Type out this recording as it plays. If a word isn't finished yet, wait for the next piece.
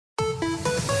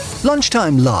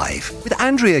Lunchtime Live with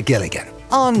Andrea Gilligan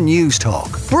on News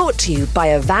Talk. Brought to you by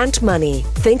Avant Money.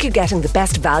 Think you're getting the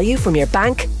best value from your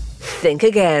bank? Think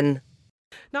again.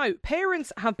 Now,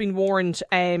 parents have been warned,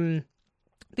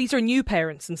 these are new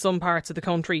parents in some parts of the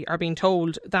country, are being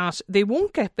told that they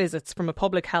won't get visits from a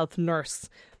public health nurse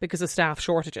because of staff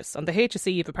shortages. And the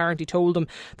HSE have apparently told them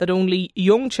that only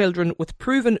young children with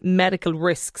proven medical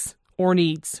risks or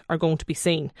needs are going to be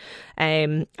seen.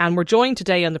 And we're joined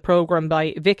today on the programme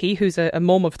by Vicky, who's a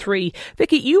mum of 3.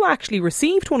 Vicky, you actually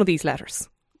received one of these letters.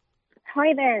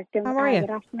 Hi there. How are you?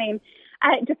 Good afternoon.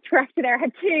 Just to correct you there, I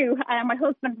had 2. My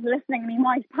husband is listening and he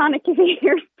might panic if he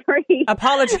hears 3.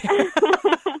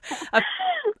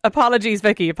 Apologies,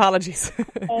 Vicky, apologies.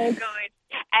 Oh, good.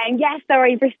 Yes, so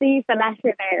I received the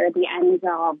letter there at the end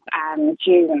of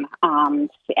June.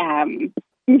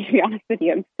 To be honest with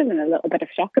you, I'm still in a little bit of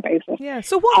shock about it. Yeah,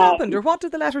 so what happened, or what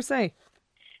did the letter say?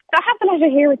 So I have the letter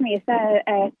here with me.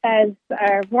 It says,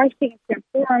 writing to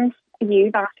inform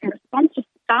you that in response to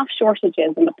staff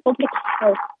shortages in the public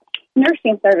health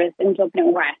nursing service in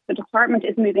Dublin West, the department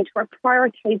is moving to a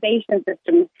prioritisation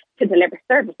system to deliver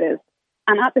services.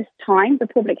 And at this time, the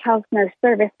public health nurse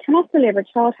service cannot deliver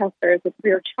child health services for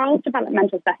your child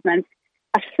developmental assessments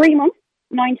at 3 months,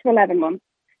 9 to 11 months,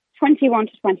 21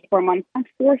 to 24 months, and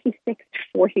 46 to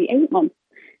 48 months.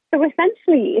 So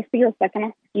essentially, it feels like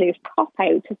an absolute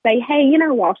cop-out to say, hey, you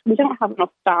know what, we don't have enough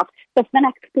staff, so for the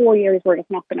next 4 years, we're just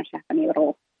not going to check on you at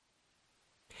all.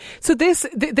 So this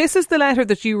is the letter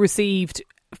that you received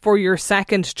for your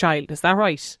second child, is that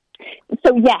right?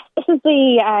 So yes, this is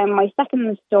my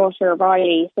second daughter,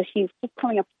 Riley. So she's just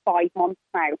coming up to 5 months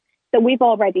now. So we've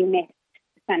already missed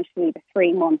essentially the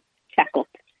 3-month checkup.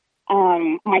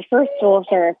 My first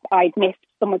daughter, I'd missed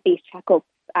some of these checkups.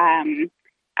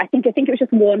 I think it was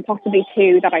just 1, possibly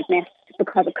 2 that I'd missed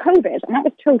because of COVID, and that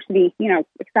was totally,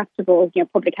 acceptable.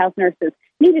 Public health nurses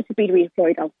needed to be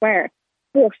redeployed elsewhere.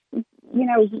 But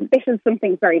this is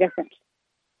something very different.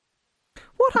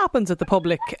 What happens at the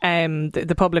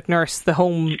public nurse, the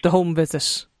home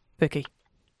visit, Vicky?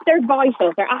 They're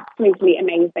vital. They're absolutely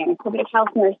amazing. Public health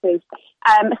nurses,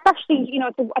 especially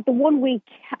at the 1 week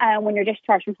when you're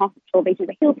discharged from hospital, they do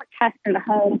the Hilbert test in the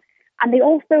home, and they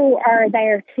also are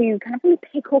there to kind of really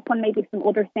pick up on maybe some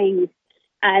other things,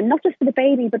 not just for the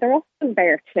baby, but they're also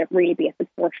there to really be a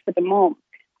support for the mum.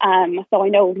 So I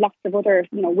know lots of other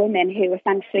women who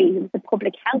essentially use the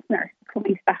public health nurse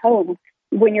coming to the home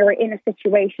when you're in a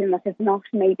situation that has not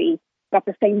maybe got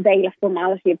the same veil of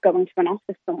formality of going to an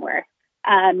office somewhere.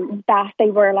 That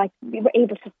they were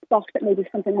able to spot that maybe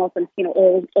something wasn't,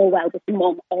 all well with the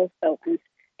mum also, and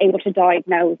able to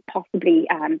diagnose possibly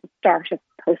the start of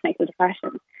postnatal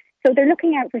depression. So they're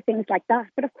looking out for things like that.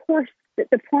 But of course,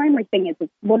 the primary thing is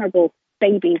vulnerable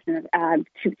babies and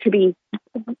to be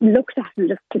looked at and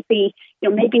just to see,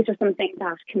 maybe it's just something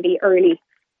that can be early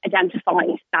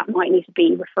identified that might need to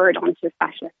be referred on to a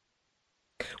specialist.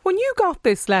 When you got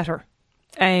this letter,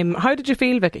 how did you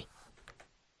feel, Vicky?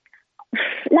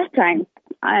 Let down.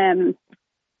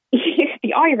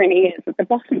 The irony is at the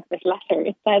bottom of this letter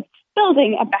it said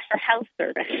building a better health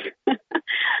service.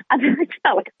 And it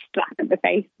felt like a slap in the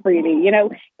face, really.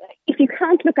 If you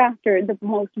can't look after the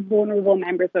most vulnerable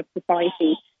members of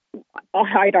society,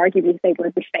 I'd argue we say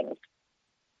we're failed.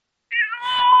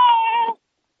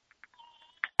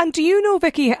 And do you know,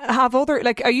 Vicky,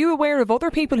 are you aware of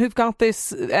other people who've got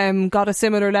this, got a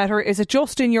similar letter? Is it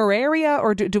just in your area,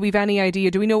 or do we have any idea?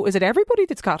 Do we know, is it everybody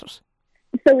that's got it?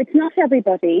 So it's not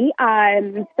everybody.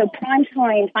 So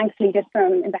Primetime thankfully did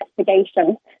some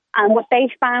investigation, and what they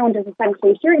found is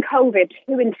essentially during COVID,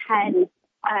 2 in 10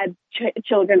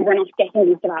 children were not getting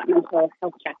these developmental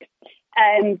health checks.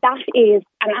 That is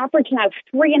an average now of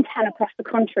 3 in 10 across the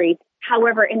country.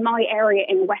 However, in my area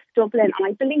in West Dublin, and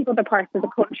I believe other parts of the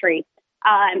country,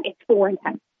 it's 4 in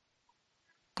 10.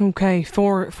 Okay,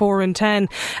 4 in 10.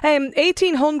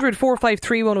 1800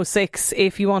 453 106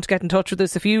 if you want to get in touch with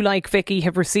us. If you, like Vicky,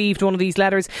 have received one of these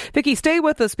letters. Vicky, stay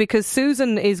with us because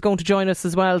Susan is going to join us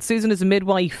as well. Susan is a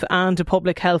midwife and a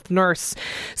public health nurse.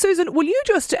 Susan, will you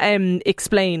just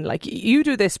explain, you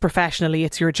do this professionally,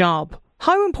 it's your job.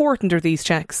 How important are these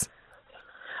checks?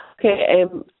 Okay,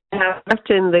 I've worked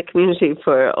in the community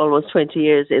for almost 20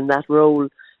 years in that role,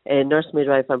 nurse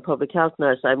midwife and public health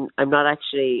nurse. I'm not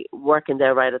actually working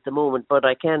there right at the moment, but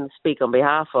I can speak on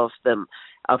behalf of them,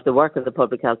 of the work of the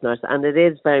public health nurse, and it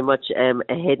is very much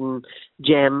a hidden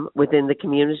gem within the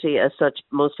community. As such,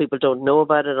 most people don't know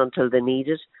about it until they need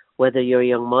it, whether you're a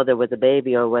young mother with a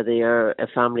baby or whether you're a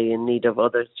family in need of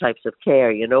other types of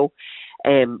care,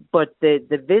 But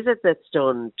the visit that's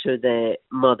done to the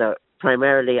mother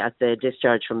primarily at the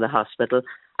discharge from the hospital.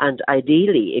 And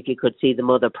ideally, if you could see the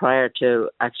mother prior to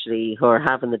actually her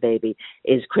having the baby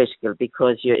is critical,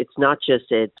 because it's not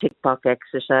just a tick-box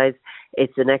exercise.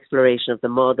 It's an exploration of the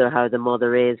mother, how the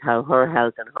mother is, how her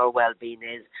health and her well-being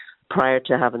is prior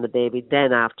to having the baby,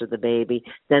 then after the baby,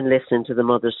 then listening to the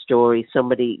mother's story.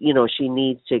 Somebody, she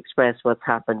needs to express what's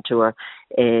happened to her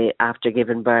after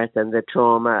giving birth and the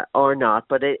trauma or not,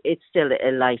 but it's still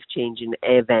a life-changing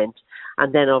event.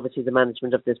 And then obviously the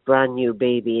management of this brand new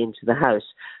baby into the house.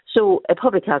 So a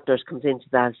public health nurse comes into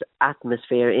that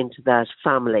atmosphere, into that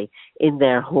family, in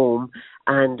their home,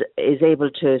 and is able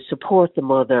to support the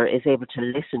mother, is able to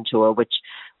listen to her, which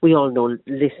we all know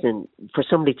for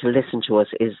somebody to listen to us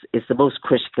is the most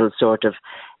critical sort of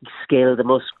skill, the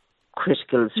most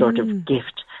critical sort of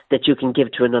gift that you can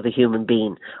give to another human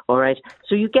being. All right.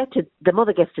 So the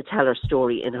mother gets to tell her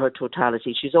story in her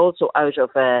totality. She's also out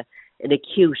of an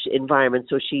acute environment,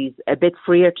 so she's a bit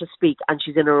freer to speak, and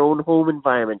she's in her own home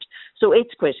environment. So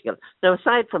it's critical. Now,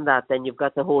 aside from that, then you've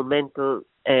got the whole mental,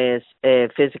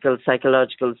 physical,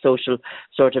 psychological, social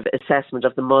sort of assessment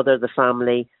of the mother, the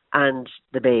family, and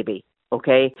the baby.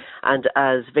 Okay, and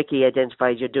as Vicky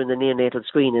identified, you're doing the neonatal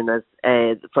screening as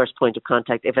the first point of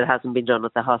contact if it hasn't been done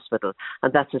at the hospital,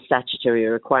 and that's a statutory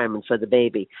requirement for the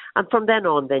baby. And from then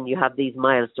on, then you have these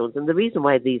milestones, and the reason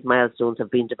why these milestones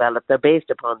have been developed, they're based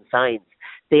upon science.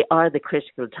 They are the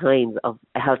critical times of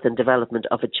health and development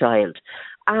of a child,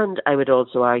 and I would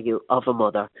also argue of a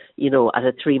mother. At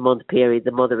a 3-month period,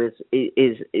 the mother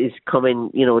is coming,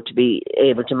 to be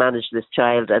able to manage this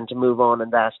child and to move on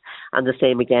and that, and the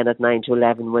same again at 9 to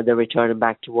 11 when they're returning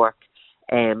back to work,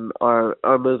 or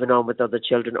moving on with other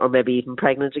children, or maybe even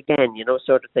pregnant again,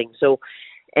 sort of thing. So,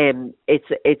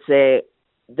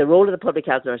 the role of the public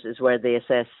health nurse is where they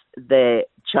assess the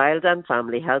child and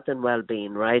family health and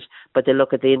well-being, right? But they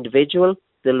look at the individual,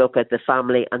 they look at the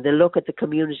family, and they look at the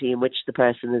community in which the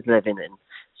person is living in.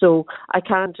 So I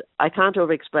can't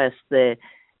overexpress the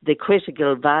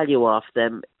critical value of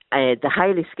them, the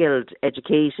highly skilled,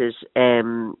 educated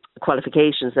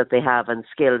qualifications that they have and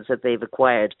skills that they've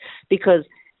acquired. Because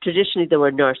traditionally there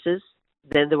were nurses,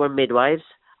 then there were midwives,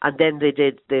 and then they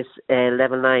did this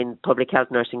level 9 public health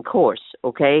nursing course,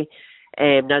 okay?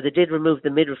 Now, they did remove the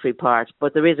midwifery part,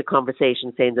 but there is a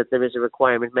conversation saying that there is a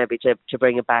requirement maybe to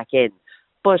bring it back in.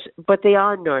 But they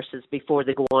are nurses before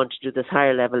they go on to do this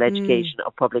higher level education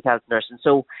of public health nursing.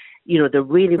 So, they're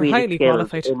really, really skilled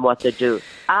qualified in what they do.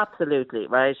 Absolutely,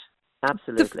 right?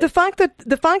 Absolutely.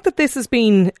 The fact that this has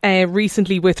been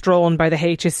recently withdrawn by the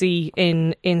HSE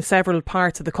in several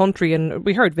parts of the country, and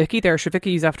we heard Vicky there.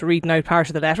 Vicky's after reading out part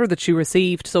of the letter that she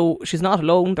received, so she's not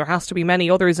alone. There has to be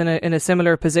many others in a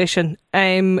similar position.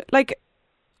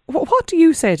 What do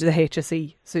you say to the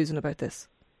HSE, Susan, about this?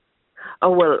 Oh,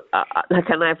 well,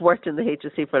 and I've worked in the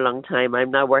HSE for a long time.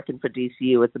 I'm now working for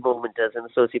DCU at the moment as an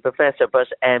associate professor, but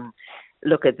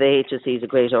look, at the HSE is a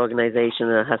great organisation,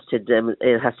 and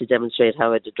it has to demonstrate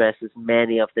how it addresses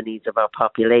many of the needs of our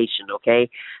population, okay?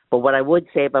 But what I would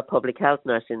say about public health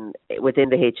nursing within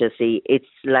the HSE, it's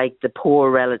like the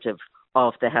poor relative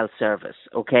of the health service,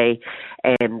 okay?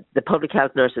 The public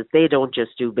health nurses, they don't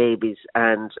just do babies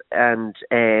and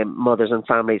mothers and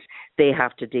families. They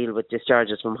have to deal with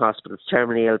discharges from hospitals,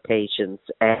 terminally ill patients,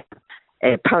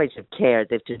 palliative care.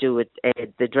 They have to do with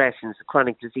the dressings,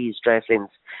 chronic disease dressings.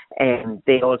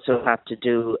 They also have to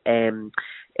do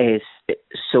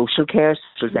social care,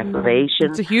 social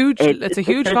deprivation. It's a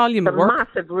huge volume of work.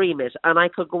 It's a massive remit, and I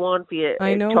could go on for you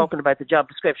talking about the job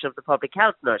description of the public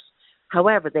health nurse.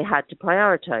 However, they had to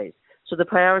prioritise. So the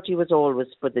priority was always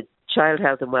for the child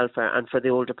health and welfare and for the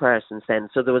older persons then.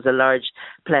 So there was a large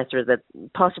plethora that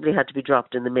possibly had to be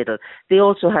dropped in the middle. They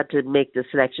also had to make the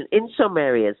selection in some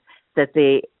areas that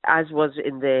they, as was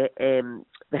in the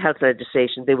health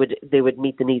legislation, they would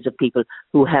meet the needs of people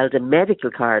who held a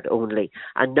medical card only,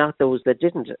 and not those that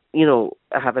didn't,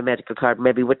 have a medical card,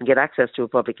 maybe wouldn't get access to a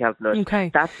public health nurse.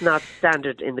 Okay. That's not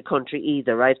standard in the country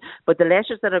either, right? But the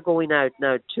letters that are going out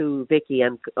now to Vicky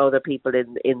and other people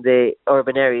in the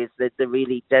urban areas, the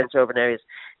really dense urban areas,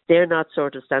 they're not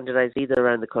sort of standardised either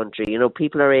around the country.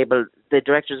 People are able, the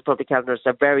directors of public health nurses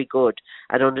are very good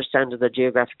at understanding their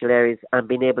geographical areas and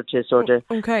being able to sort of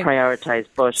prioritise.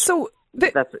 But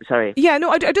sorry. Yeah, no,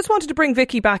 I just wanted to bring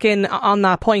Vicky back in on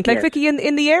that point. Like, yes. Vicky,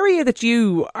 in the area that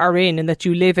you are in and that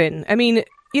you live in, I mean,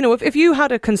 if you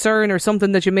had a concern or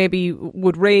something that you maybe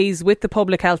would raise with the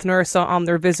public health nurse on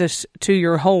their visit to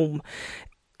your home,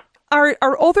 are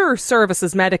other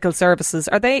services, medical services,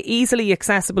 are they easily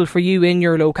accessible for you in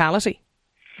your locality?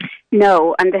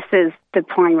 No, and this is the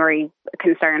primary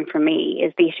concern for me,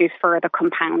 is the issues further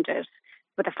compounded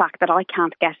with the fact that I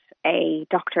can't get a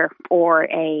doctor or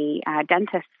a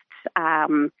dentist.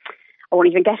 I won't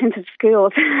even get into the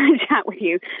schools to chat with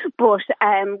you, but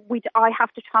I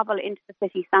have to travel into the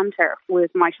city centre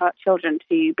with my children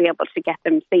to be able to get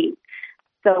them seen.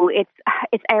 So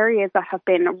it's areas that have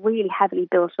been really heavily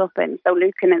built up in. So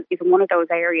Lucan is one of those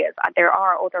areas. There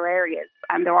are other areas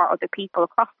and there are other people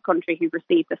across the country who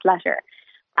receive this letter.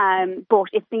 But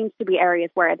it seems to be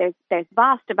areas where there's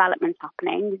vast development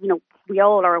happening. You know, we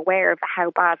all are aware of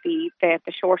how bad the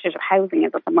shortage of housing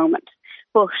is at the moment.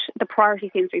 But the priority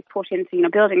seems to be put into, you know,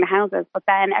 building the houses, but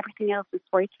then everything else is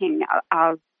breaking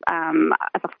as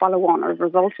a follow-on or as a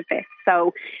result of this.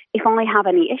 So if I have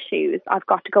any issues, I've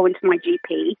got to go into my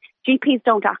GP. GPs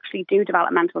don't actually do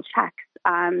developmental checks.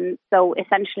 So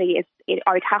essentially,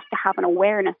 I'd have to have an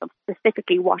awareness of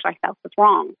specifically what I felt was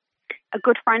wrong. A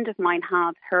good friend of mine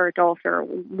had her daughter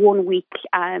 1 week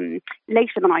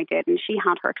later than I did, and she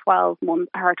had her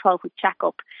 12-week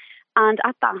checkup. And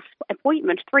at that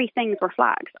appointment, 3 things were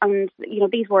flagged. And, you know,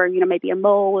 these were, you know, maybe a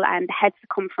mole and head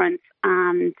circumference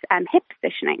and hip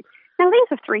positioning. Now, these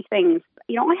are 3 things.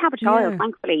 You know, I have a child,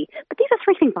 thankfully, but these are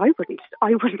 3 things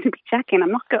I wouldn't be checking.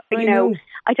 I'm not going, you know,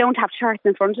 I don't have charts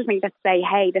in front of me that say,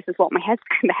 hey, this is what the head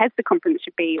circumference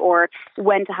should be, or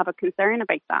when to have a concern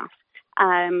about that.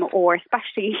 Or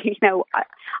especially, you know,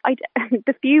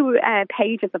 the few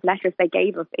pages of letters they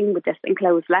gave us in with this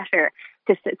enclosed letter,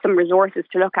 just some resources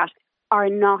to look at, are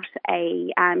not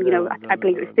I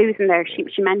believe it was Susan there,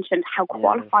 she mentioned how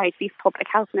qualified these public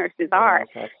health nurses are.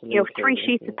 You know, 3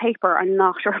 sheets of paper are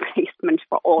not a replacement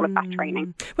for all of that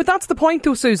training. But that's the point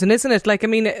though, Susan, isn't it? Like, I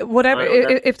mean, whatever,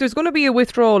 if there's going to be a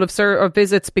withdrawal of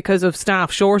visits because of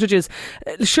staff shortages,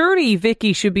 surely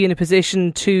Vicky should be in a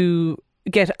position to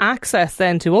get access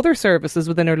then to other services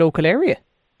within her local area.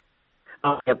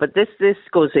 Oh, yeah, but this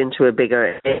goes into a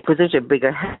bigger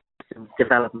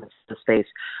development space,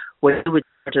 where you would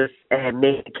sort of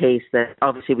make a case that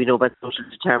obviously we know about social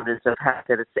determinants of health,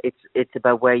 that it's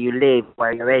about where you live,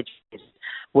 where you're educated,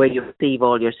 where you receive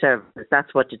all your services.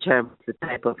 That's what determines the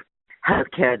type of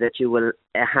healthcare that you will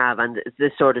have, and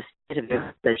this sort of state of your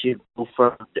health that you go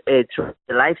from through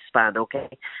the lifespan, okay?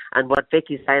 And what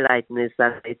Vicky's highlighting is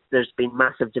that there's been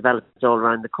massive developments all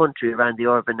around the country, around the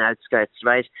urban outskirts,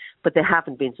 right? But they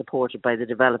haven't been supported by the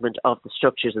development of the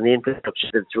structures and the infrastructure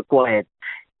that's required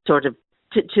sort of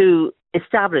to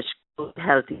establish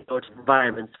healthy sort of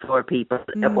environments for people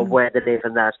where they live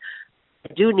and that.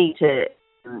 I do need to,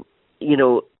 you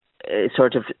know,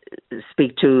 sort of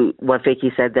speak to what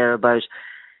Vicky said there about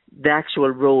the actual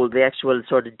role, the actual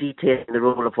sort of detail in the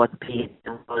role of what the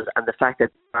PHN was, and the fact that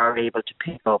they are able to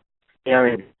pick up, they are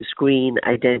able to screen,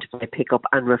 identify, pick up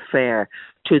and refer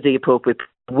to the appropriate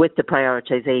with the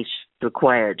prioritisation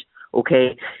required,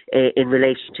 okay, in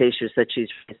relation to issues that she's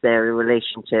raised there, in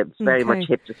relation to very much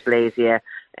hip dysplasia,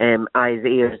 eyes,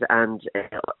 ears and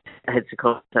head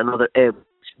circumference and other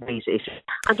weight issues,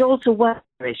 and also weather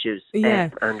issues,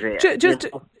 Andrea. Just,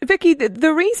 Vicky,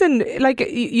 the reason, like,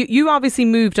 you obviously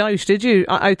moved out, did you,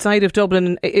 outside of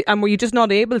Dublin, and were you just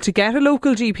not able to get a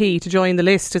local GP to join the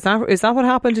list? Is that what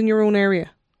happened in your own area?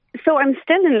 So I'm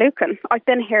still in Lucan. I've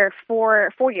been here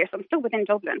for 4 years. I'm still within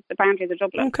Dublin, the boundaries of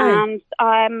Dublin. Okay. And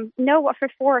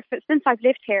since I've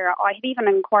lived here, I have even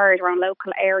inquired around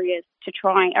local areas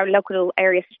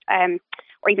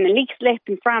or even in Leixlip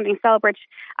and surrounding Selbridge,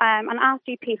 and asked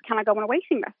GPs, can I go on a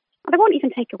waiting list? And they won't even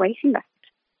take a waiting list.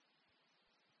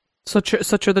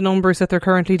 Such are the numbers that they're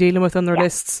currently dealing with on their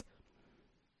lists.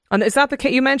 And is that the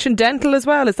case? You mentioned dental as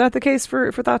well. Is that the case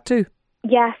for that too?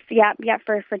 Yes, yeah.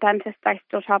 For dentists, I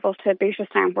still travel to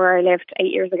Booterstown, where I lived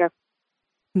 8 years ago.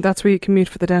 That's where you commute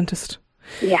for the dentist?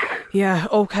 Yeah. Yeah,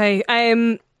 okay.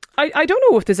 I don't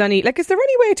know if there's any, like, is there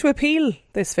any way to appeal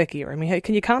this, Vicky? Or, I mean,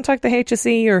 can you contact the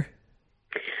HSE or?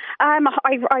 I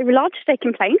lodged a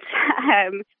complaint,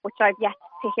 which I've yet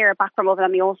to hear back from other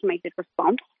than the automated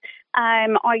response.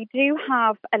 I do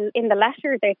have in the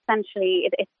letter, they essentially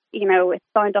it's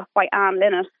signed off by Anne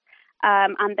Linnet,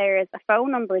 and there's a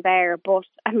phone number there, but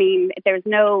I mean there's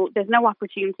no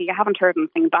opportunity. I haven't heard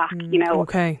anything back.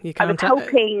 Okay, you can't. I'm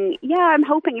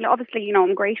hoping. Obviously,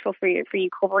 I'm grateful for you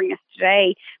covering this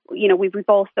today. We've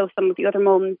also some of the other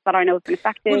mums that I know have been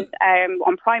affected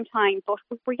on prime time, but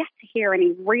we're yet to hear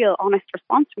any real honest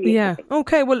response from you. Yeah.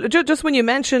 Okay. Well, just when you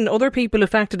mention other people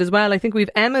affected as well, I think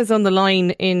we've Emma's on the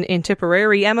line in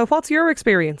Tipperary. Emma, what's your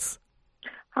experience?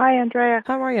 Hi, Andrea.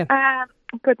 How are you?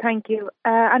 Good, thank you.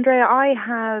 Andrea, I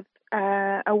have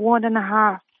a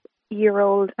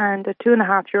 1.5-year-old and a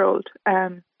 2.5-year-old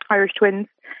Irish twins,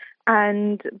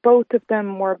 and both of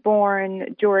them were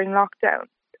born during lockdown.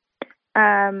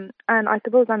 And I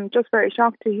suppose I'm just very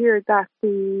shocked to hear that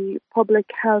the public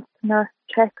health nurse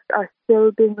checks are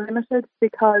still being limited,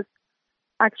 because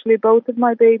actually both of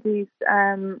my babies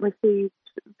received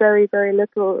very, very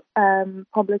little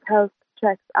public health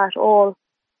checks at all.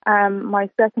 My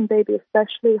second baby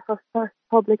especially, her first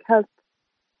public health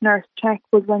nurse check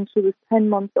was when she was 10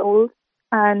 months old,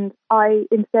 and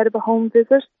instead of a home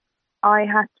visit, I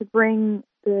had to bring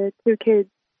the two kids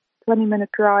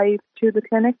 20-minute drive to the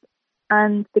clinic,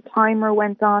 and the timer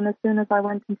went on as soon as I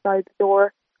went inside the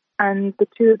door, and the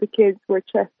two of the kids were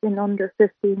checked in under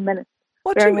 15 minutes.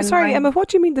 Emma, what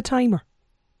do you mean the timer?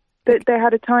 They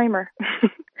had a timer.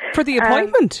 For the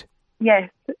appointment? Yes.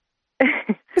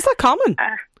 Is that common?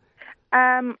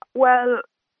 Well,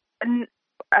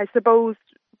 I suppose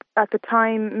at the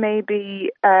time maybe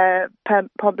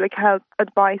public health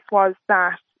advice was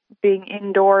that being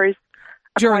indoors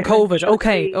during COVID.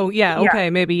 Okay. Okay,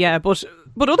 maybe, yeah.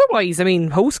 But otherwise, I mean,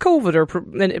 post-COVID or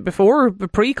before,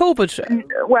 pre-COVID?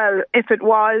 Well, if it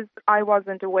was, I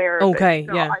wasn't aware of it. So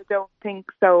I don't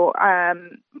think so.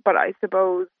 But I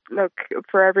suppose, look,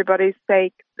 for everybody's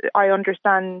sake, I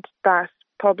understand that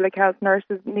public health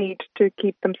nurses need to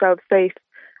keep themselves safe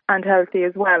and healthy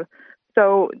as well.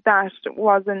 So that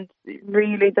wasn't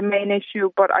really the main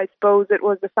issue, but I suppose it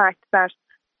was the fact that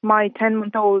my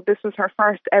 10-month-old, this was her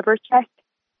first ever check,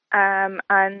 and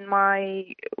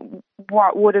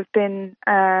what would have been,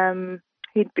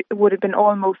 would have been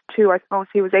almost 2, I suppose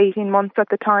he was 18 months at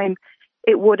the time,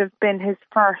 it would have been his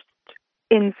first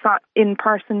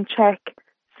in-person check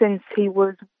since he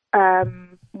was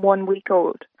 1 week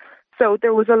old. So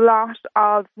there was a lot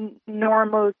of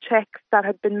normal checks that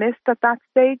had been missed at that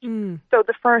stage. So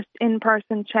the first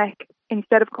in-person check,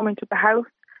 instead of coming to the house,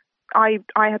 I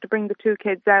had to bring the two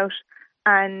kids out,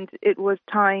 and it was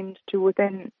timed to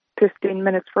within 15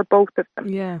 minutes for both of them.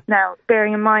 Yeah. Now,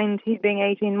 bearing in mind, he being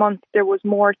 18 months, there was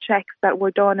more checks that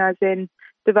were done, as in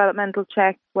developmental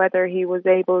checks, whether he was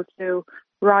able to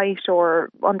write or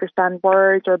understand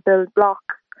words or build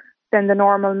blocks, then the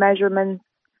normal measurements,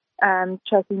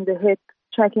 checking the hips,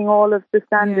 checking all of the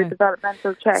standard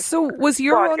developmental checks. So it was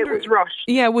rushed.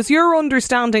 Yeah, was your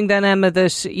understanding then, Emma,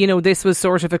 that this was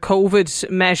sort of a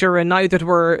COVID measure, and now that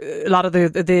a lot of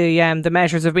the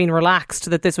measures have been relaxed,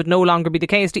 that this would no longer be the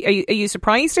case? Are you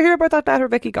surprised to hear about that letter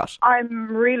Vicky got?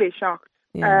 I'm really shocked.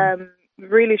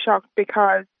 Really shocked,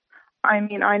 because I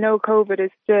mean, I know COVID is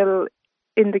still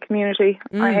in the community.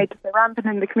 I hate to say rampant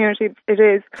in the community, it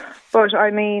is, but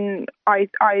I mean, I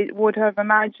would have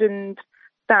imagined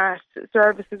that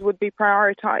services would be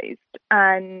prioritised,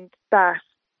 and that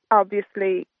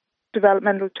obviously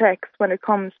developmental checks when it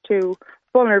comes to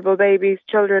vulnerable babies,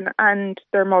 children and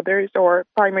their mothers or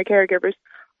primary caregivers,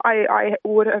 I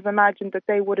would have imagined that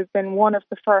they would have been one of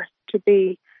the first to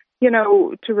be,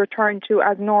 to return to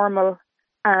as normal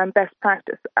best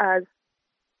practice, as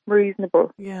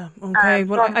reasonable. Yeah, okay.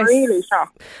 Well, I'm really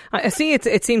shocked. I see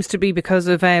it seems to be because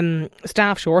of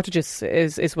staff shortages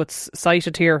is what's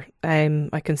cited here.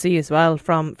 I can see as well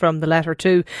from the letter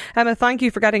too. Emma, thank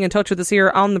you for getting in touch with us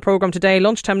here on the programme today.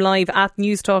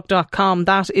 lunchtimelive@newstalk.com.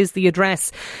 That is the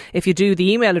address.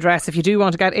 The email address, if you do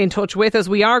want to get in touch with us.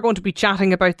 We are going to be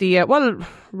chatting about the,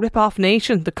 Rip-Off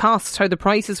Nation, the costs, how the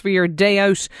prices for your day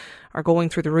out are going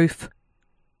through the roof.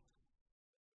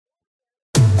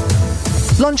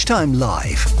 Lunchtime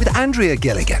Live with Andrea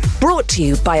Gilligan. Brought to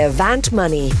you by Avant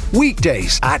Money.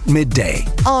 Weekdays at midday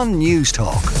on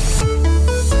Newstalk.